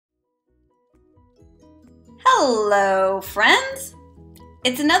Hello, friends!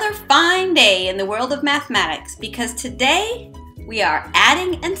 It's another fine day in the world of mathematics because today we are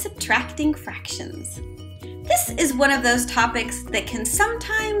adding and subtracting fractions. This is one of those topics that can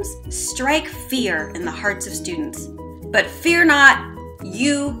sometimes strike fear in the hearts of students. But fear not,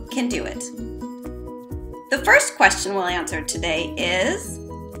 you can do it. The first question we'll answer today is,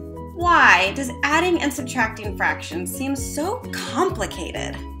 why does adding and subtracting fractions seem so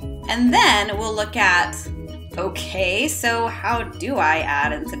complicated? And then we'll look at, okay, so how do I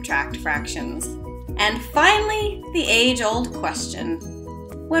add and subtract fractions? And finally, the age-old question,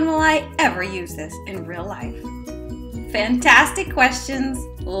 when will I ever use this in real life? Fantastic questions,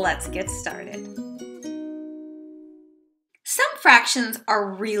 let's get started. Some fractions are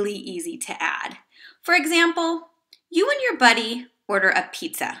really easy to add. For example, you and your buddy order a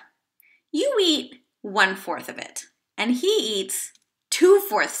pizza. You eat 1/4 of it, and he eats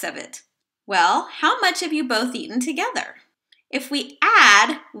 2/4 of it. Well, how much have you both eaten together? If we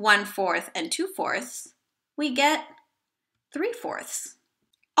add 1/4 and 2/4, we get 3/4.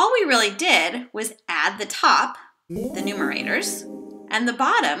 All we really did was add the top, the numerators, and the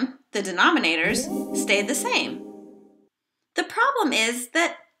bottom, the denominators, stayed the same. The problem is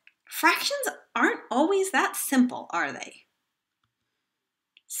that fractions aren't always that simple, are they?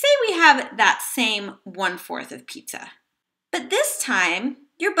 Say we have that same 1/4 of pizza, but this time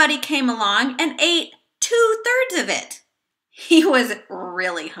your buddy came along and ate 2/3 of it. He was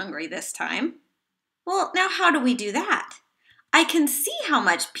really hungry this time. Well, now how do we do that? I can see how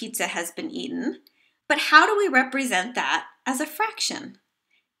much pizza has been eaten, but how do we represent that as a fraction?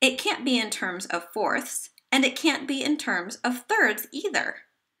 It can't be in terms of fourths, and it can't be in terms of thirds either.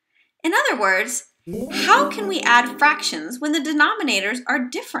 In other words, how can we add fractions when the denominators are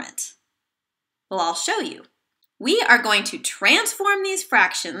different? Well, I'll show you. We are going to transform these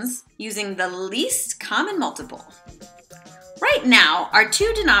fractions using the least common multiple. Right now, our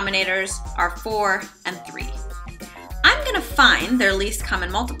two denominators are 4 and 3. I'm going to find their least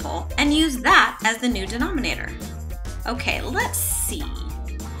common multiple and use that as the new denominator. Okay, let's see.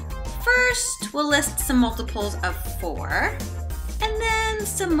 First, we'll list some multiples of 4, and then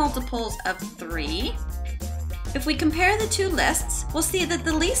some multiples of 3. If we compare the two lists, we'll see that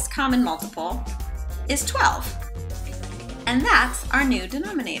the least common multiple is 12. And that's our new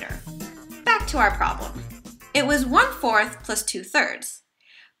denominator. Back to our problem. It was 1/4 plus 2/3.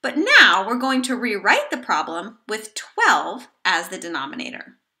 But now we're going to rewrite the problem with 12 as the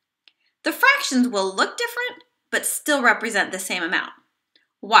denominator. The fractions will look different, but still represent the same amount.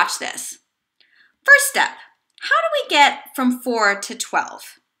 Watch this. First step, how do we get from 4 to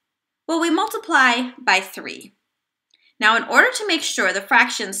 12? Well, we multiply by 3. Now, in order to make sure the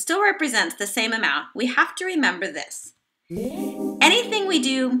fraction still represents the same amount, we have to remember this. Anything we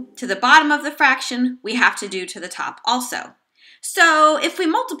do to the bottom of the fraction, we have to do to the top also. So if we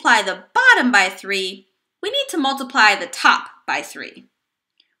multiply the bottom by 3, we need to multiply the top by 3.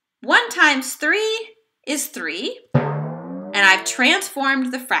 1 times 3 is 3, and I've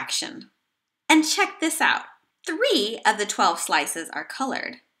transformed the fraction. And check this out. 3 of the 12 slices are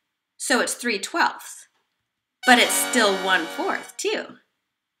colored, so it's 3/12. But it's still 1/4 too.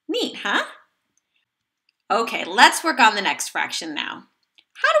 Neat, huh? Okay, let's work on the next fraction now.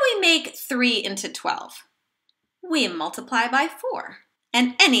 How do we make 3 into 12? We multiply by 4.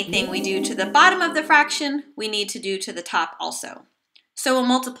 And anything we do to the bottom of the fraction, we need to do to the top also. So we'll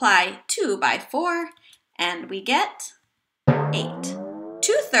multiply 2 by 4, and we get 8.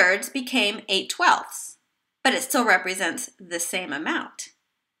 2/3 became 8/12, but it still represents the same amount.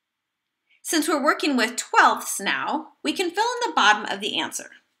 Since we're working with 12ths now, we can fill in the bottom of the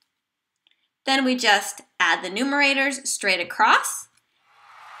answer. Then we just add the numerators straight across,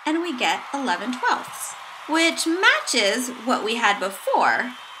 and we get 11/12, which matches what we had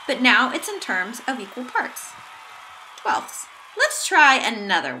before, but now it's in terms of equal parts, 12ths. Let's try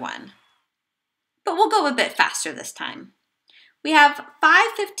another one, but we'll go a bit faster this time. We have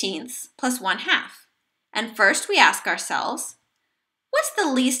 5/15 plus 1/2, and first we ask ourselves, what's the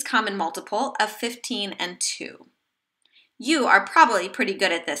least common multiple of 15 and 2? You are probably pretty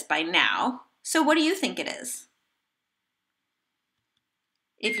good at this by now, so what do you think it is?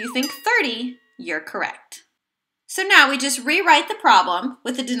 If you think 30, you're correct. So now we just rewrite the problem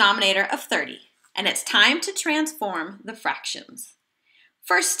with a denominator of 30, and it's time to transform the fractions.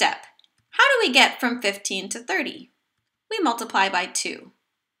 First step, how do we get from 15 to 30? We multiply by 2.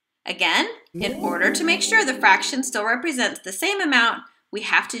 Again, in order to make sure the fraction still represents the same amount, we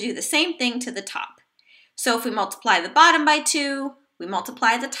have to do the same thing to the top. So if we multiply the bottom by 2, we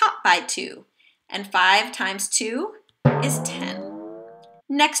multiply the top by 2. And 5 times 2 is 10.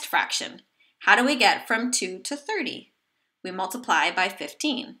 Next fraction. How do we get from 2 to 30? We multiply by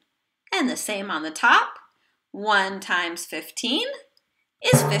 15. And the same on the top. 1 times 15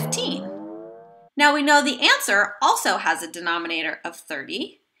 is 15. Now we know the answer also has a denominator of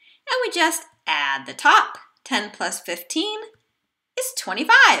 30, and we just add the top. 10 plus 15 is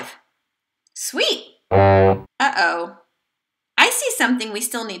 25. Sweet! Uh-oh. I see something we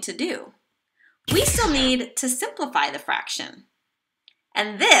still need to do. We still need to simplify the fraction.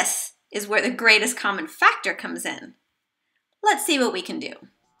 And this is where the greatest common factor comes in. Let's see what we can do.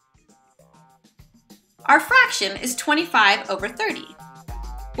 Our fraction is 25 over 30.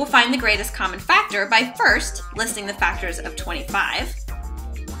 We'll find the greatest common factor by first listing the factors of 25.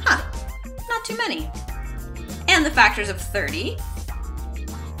 Not too many. And the factors of 30.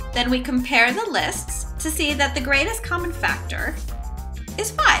 Then we compare the lists to see that the greatest common factor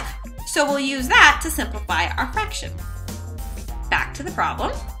is 5. So we'll use that to simplify our fraction. Back to the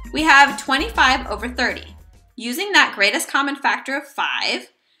problem. We have 25 over 30. Using that greatest common factor of 5,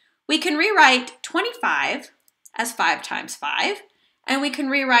 we can rewrite 25 as 5 times 5, and we can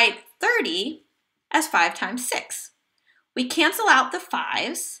rewrite 30 as 5 times 6. We cancel out the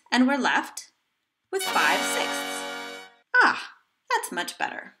 5's, and we're left with 5/6. That's much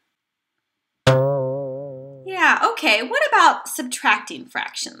better. Yeah, okay, what about subtracting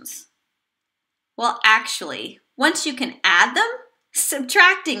fractions? Well, actually, once you can add them,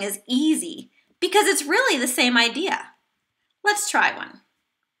 subtracting is easy because it's really the same idea. Let's try one.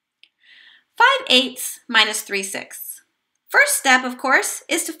 5/8 minus 3/6. First step, of course,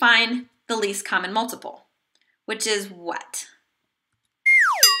 is to find the least common multiple, which is what?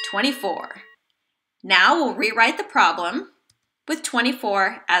 24. Now we'll rewrite the problem with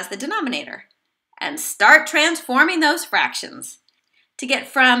 24 as the denominator and start transforming those fractions. To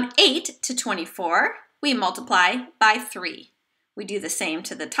get from 8 to 24, we multiply by 3. We do the same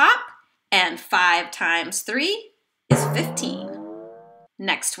to the top, and 5 times 3 is 15.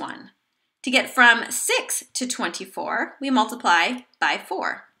 Next one. To get from 6 to 24, we multiply by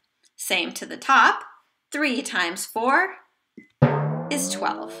 4. Same to the top. 3 times 4 is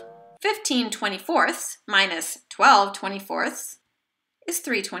 12. 15 24ths minus 12 24ths is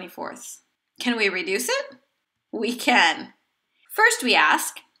 3 24ths. Can we reduce it? We can. First we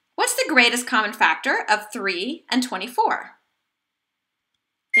ask, what's the greatest common factor of 3 and 24?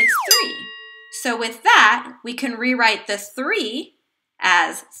 It's 3. So with that, we can rewrite the 3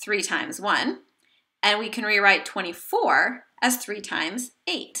 as 3 times 1, and we can rewrite 24 as 3 times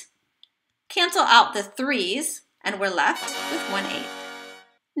 8. Cancel out the 3's, and we're left with 1/8.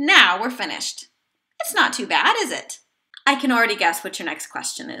 Now we're finished. It's not too bad, is it? I can already guess what your next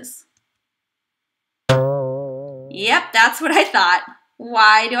question is. Yep, that's what I thought.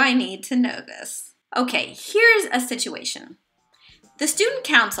 Why do I need to know this? Okay, here's a situation. The student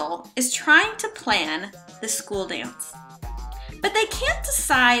council is trying to plan the school dance, but they can't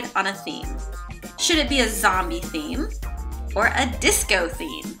decide on a theme. Should it be a zombie theme or a disco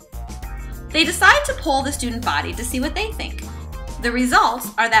theme? They decide to poll the student body to see what they think. The results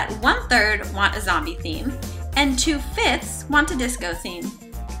are that 1/3 want a zombie theme and 2/5 want a disco theme.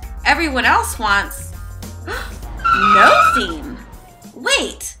 Everyone else wants no theme.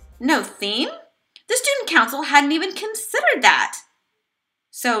 Wait, no theme? The student council hadn't even considered that.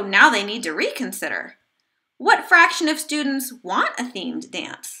 So now they need to reconsider. What fraction of students want a themed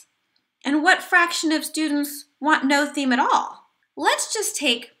dance? And what fraction of students want no theme at all? Let's just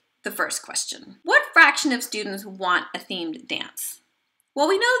take the first question. What fraction of students want a themed dance? Well,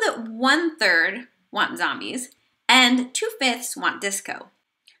 we know that 1/3 want zombies and 2/5 want disco.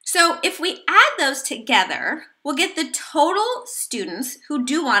 So if we add those together, we'll get the total students who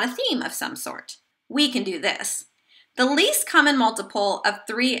do want a theme of some sort. We can do this. The least common multiple of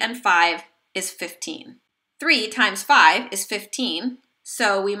 3 and 5 is 15. 3 times 5 is 15,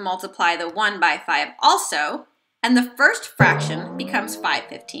 so we multiply the 1 by 5 also, and the first fraction becomes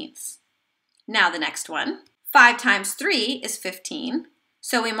 5/15. Now the next one. 5 times 3 is 15,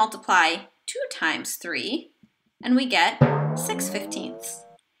 so we multiply 2 times 3, and we get 6/15.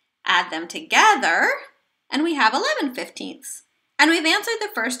 Add them together, and we have 11/15. And we've answered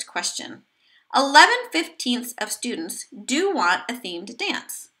the first question. 11/15 of students do want a themed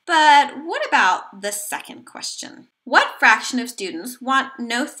dance. But what about the second question? What fraction of students want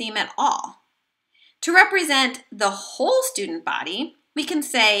no theme at all? To represent the whole student body, we can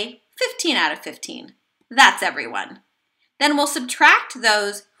say 15 out of 15. That's everyone. Then we'll subtract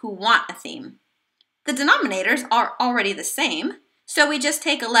those who want a theme. The denominators are already the same, so we just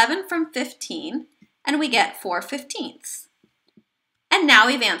take 11 from 15 and we get 4/15. And now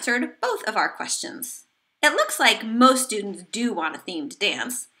we've answered both of our questions. It looks like most students do want a themed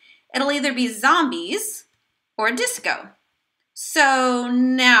dance. It'll either be zombies or disco. So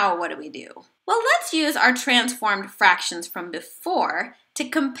now what do? Well, let's use our transformed fractions from before to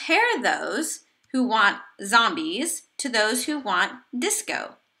compare those who want zombies to those who want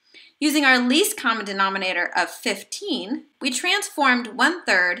disco. Using our least common denominator of 15, we transformed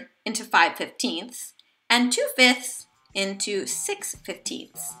 1/3 into 5/15 and 2/5 into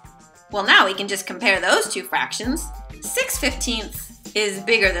 6/15. Well, now we can just compare those two fractions. 6/15 is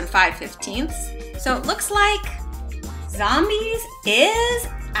bigger than 5/15, so it looks like zombies is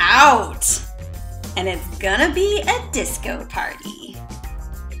out. And it's gonna be a disco party.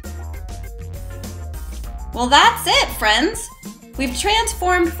 Well, that's it, friends. We've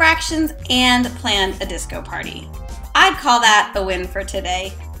transformed fractions and planned a disco party. I'd call that a win for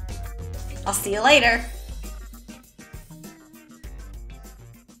today. I'll see you later.